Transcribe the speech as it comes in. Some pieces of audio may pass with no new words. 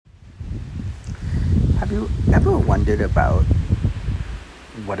Have you ever wondered about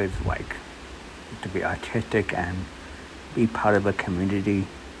what it's like to be autistic and be part of a community?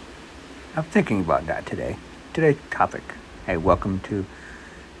 I'm thinking about that today. Today's topic. Hey, welcome to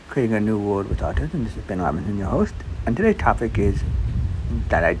Creating a New World with Autism. This is Ben Robinson, your host. And today's topic is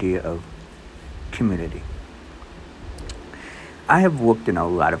that idea of community. I have worked in a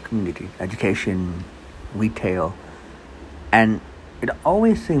lot of community, education, retail, and it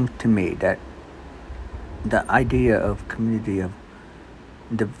always seems to me that the idea of community, of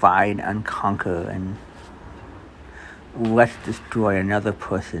divide and conquer and let's destroy another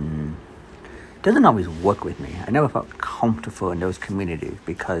person, doesn't always work with me. I never felt comfortable in those communities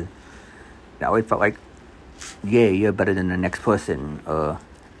because I always felt like, yeah, you're better than the next person, or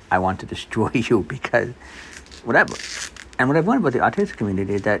I want to destroy you because whatever. And what I've learned about the autistic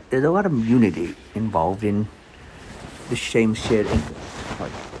community is that there's a lot of unity involved in the same shared interests,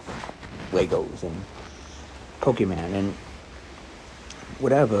 like Legos and Pokemon and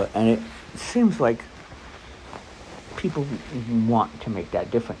whatever. And it seems like people want to make that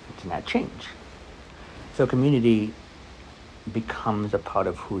difference and that change. So community becomes a part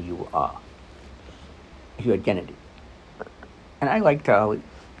of who you are, your identity. And I like to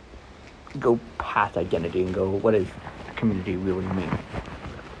go past identity and go, what does community really mean?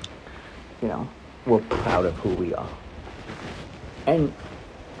 You know, we're proud of who we are. And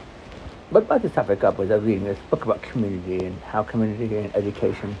what brought this topic up was I was reading this book about community and how community and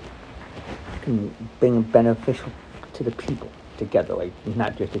education can bring beneficial to the people together, like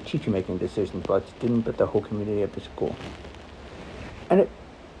not just the teacher making decisions, but the student, but the whole community of the school. And it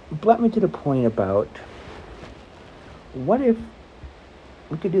brought me to the point about what if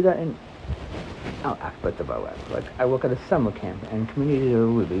we could do that in all aspects of our life. Like I work at a summer camp, and community is a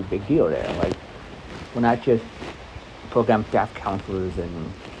really big deal there. Like we're not just program staff counselors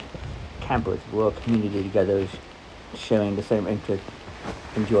and campers. We're a community together, sharing the same interests,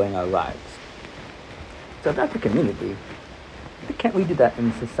 enjoying our lives. So if that's a community, why can't we do that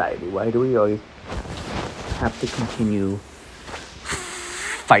in society? Why do we always have to continue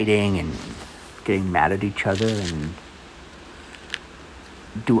fighting and getting mad at each other and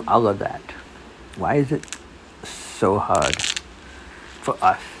do all of that? Why is it so hard for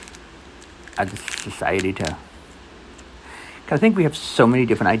us as a society to... Because I think we have so many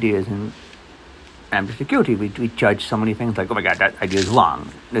different ideas, and I'm just guilty. We judge so many things like, oh my God, that idea is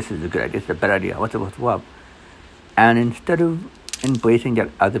wrong. This is a good idea. It's a bad idea. What's up? And instead of embracing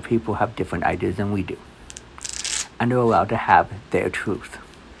that other people have different ideas than we do, and they're allowed to have their truth.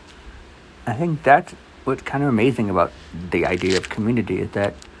 I think that's what's kind of amazing about the idea of community, is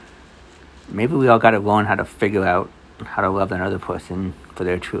that maybe we all got to learn how to figure out how to love another person for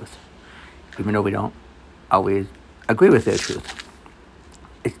their truth, even though we don't always agree with their truth.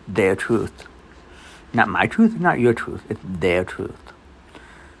 It's their truth. Not my truth, not your truth. It's their truth.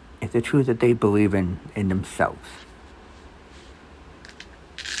 It's the truth that they believe in themselves.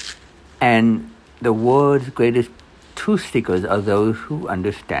 And the world's greatest truth seekers are those who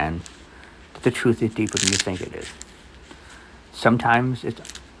understand that the truth is deeper than you think it is. Sometimes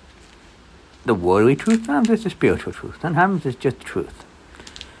it's the worldly truth, sometimes it's the spiritual truth, sometimes it's just truth.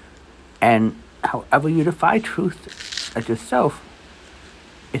 And however you define truth as yourself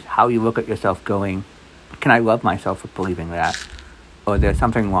is how you look at yourself going, can I love myself for believing that? Or there's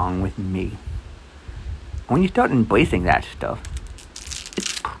something wrong with me? When you start embracing that stuff,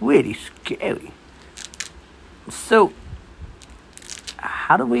 it's pretty scary. So,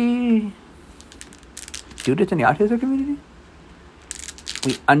 how do we do this in the autism community?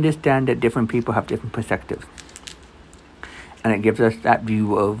 We understand that different people have different perspectives. And it gives us that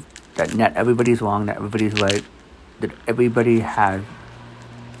view of that not everybody's wrong, not everybody's right, that everybody has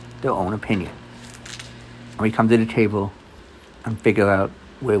their own opinion. And we come to the table and figure out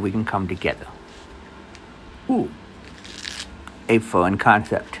where we can come together. Ooh, a fun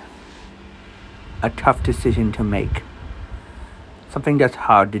concept. A tough decision to make. Something that's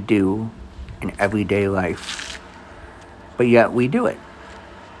hard to do in everyday life. But yet we do it.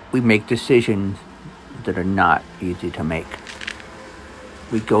 We make decisions that are not easy to make.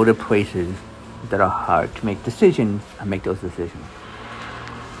 We go to places that are hard to make decisions and make those decisions.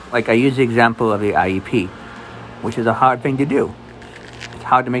 Like I use the example of the IEP, which is a hard thing to do. It's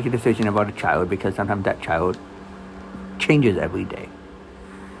hard to make a decision about a child because sometimes that child changes every day.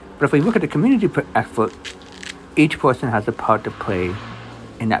 But if we look at the community effort, each person has a part to play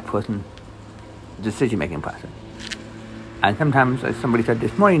in that person's decision-making process. And sometimes, as somebody said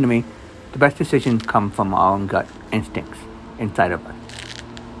this morning to me, the best decisions come from our own gut instincts inside of us.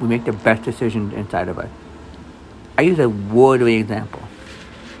 We make the best decisions inside of us. I use a worldly example.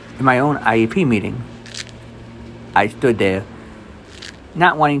 In my own IEP meeting, I stood there,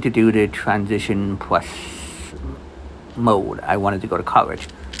 not wanting to do the transition plus mode. I wanted to go to college.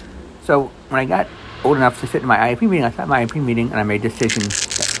 So when I got old enough to sit in my IEP meeting, I sat in my IEP meeting and I made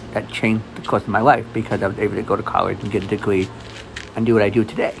decisions that changed the course of my life because I was able to go to college and get a degree and do what I do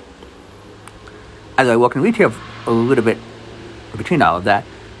today. As I worked in retail a little bit between all of that,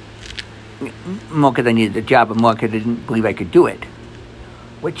 more because I needed a job, but more because I didn't believe I could do it.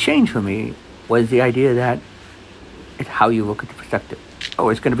 What changed for me was the idea that it's how you look at the perspective. Oh,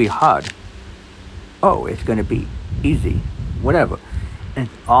 it's going to be hard. Oh, it's going to be easy. Whatever. And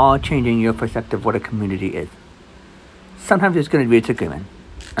it's all changing your perspective of what a community is. Sometimes it's going to be a disagreement.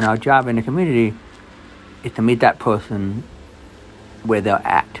 And our job in the community is to meet that person where they're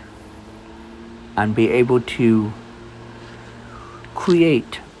at and be able to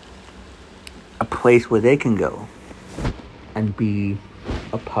create a place where they can go and be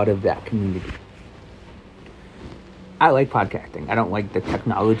a part of that community. I like podcasting. I don't like the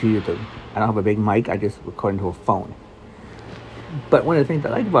technology. I don't have a big mic. I just record into a phone. But one of the things I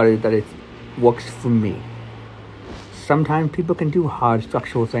like about it is that it works for me. Sometimes people can do hard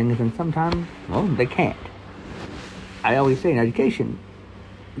structural things and sometimes, well, they can't. I always say in education,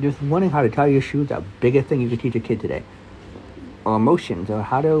 just learning how to tie your shoes is the biggest thing you can teach a kid today. Or emotions, or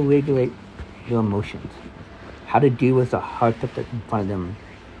how to regulate your emotions. How to deal with the hard stuff that's in front of them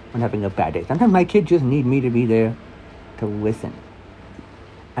when having a bad day. Sometimes my kids just need me to be there to listen.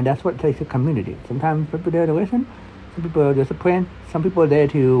 And that's what takes a community. Sometimes people are there to listen. Some people are disciplined. Some people are there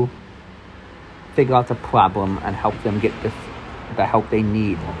to figure out the problem and help them get the help they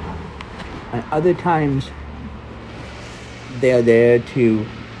need. And other times, they're there to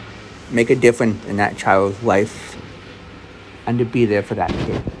make a difference in that child's life and to be there for that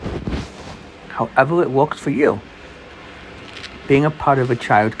kid. However it works for you, being a part of a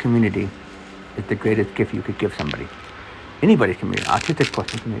child's community is the greatest gift you could give somebody. Anybody's community, autistic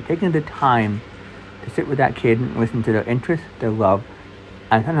person's community. Taking the time to sit with that kid and listen to their interests, their love,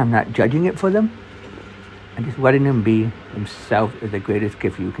 and sometimes not judging it for them, and just letting them be themselves is the greatest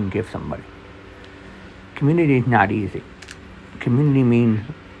gift you can give somebody. Community is not easy. Community means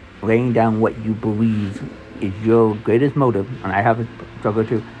laying down what you believe is your greatest motive, and I have a struggle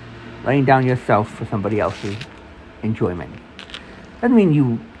too, laying down yourself for somebody else's enjoyment. Doesn't mean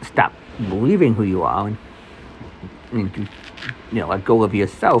you stop believing who you are and you let go of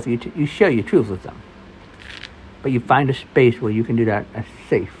yourself. You share your truth with them. But you find a space where you can do that as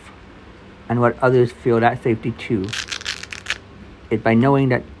safe. And what others feel that safety too is by knowing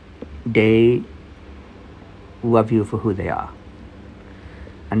that they love you for who they are.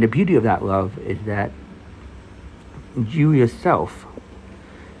 And the beauty of that love is that you yourself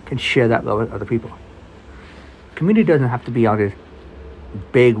can share that love with other people. Community doesn't have to be all this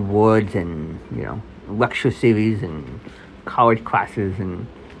big words and, lecture series and college classes and,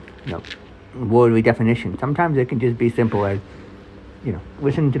 word redefinition. Sometimes it can just be simple as,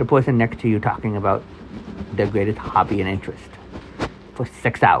 listen to the person next to you talking about their greatest hobby and interest for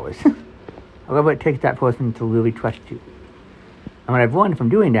 6 hours. However it takes that person to really trust you. And what I've learned from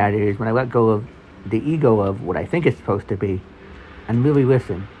doing that is when I let go of the ego of what I think it's supposed to be and really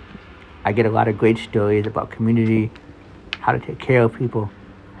listen, I get a lot of great stories about community, how to take care of people,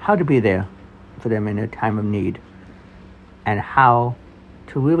 how to be there for them in a time of need, and how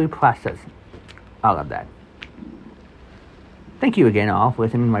to really process all of that. Thank you again all for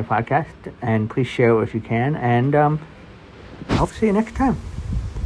listening to my podcast, and please share it if you can, and I hope to see you next time.